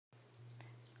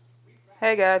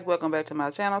Hey guys, welcome back to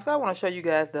my channel. So I want to show you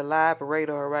guys the live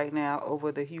radar right now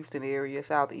over the Houston area,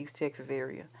 Southeast Texas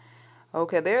area.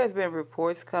 Okay, there has been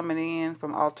reports coming in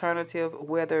from alternative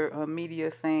weather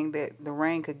media saying that the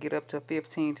rain could get up to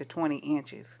 15 to 20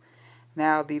 inches.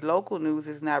 Now, the local news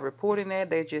is not reporting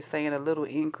that. They're just saying a little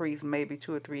increase, maybe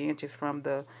 2 or 3 inches from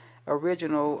the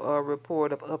original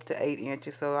report of up to 8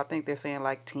 inches. So I think they're saying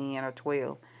like 10 or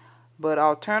 12. But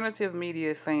alternative media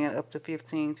is saying up to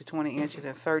 15 to 20 inches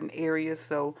in certain areas.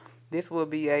 So this will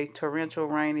be a torrential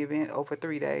rain event over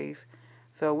 3 days.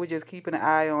 So we're just keeping an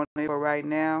eye on it for right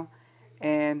now.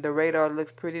 And the radar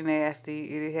looks pretty nasty.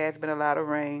 It has been a lot of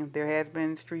rain. There has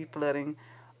been street flooding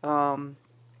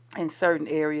in certain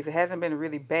areas. It hasn't been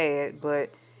really bad,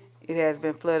 but it has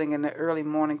been flooding in the early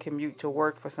morning commute to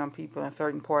work for some people in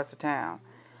certain parts of town.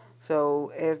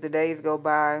 So as the days go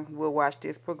by, we'll watch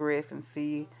this progress and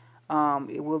see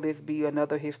will this be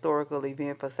another historical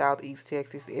event for Southeast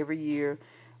Texas. Every year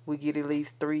we get at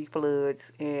least 3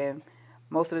 floods, and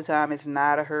most of the time it's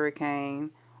not a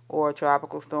hurricane or a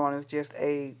tropical storm. It's just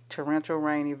a torrential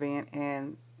rain event,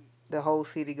 and the whole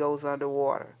city goes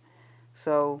underwater.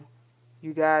 So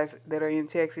you guys that are in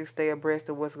Texas, stay abreast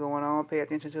of what's going on. Pay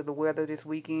attention to the weather this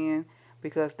weekend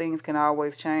because things can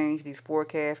always change. These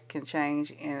forecasts can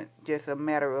change in just a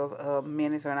matter of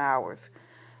minutes or hours.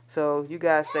 So you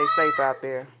guys stay safe out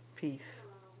there. Peace.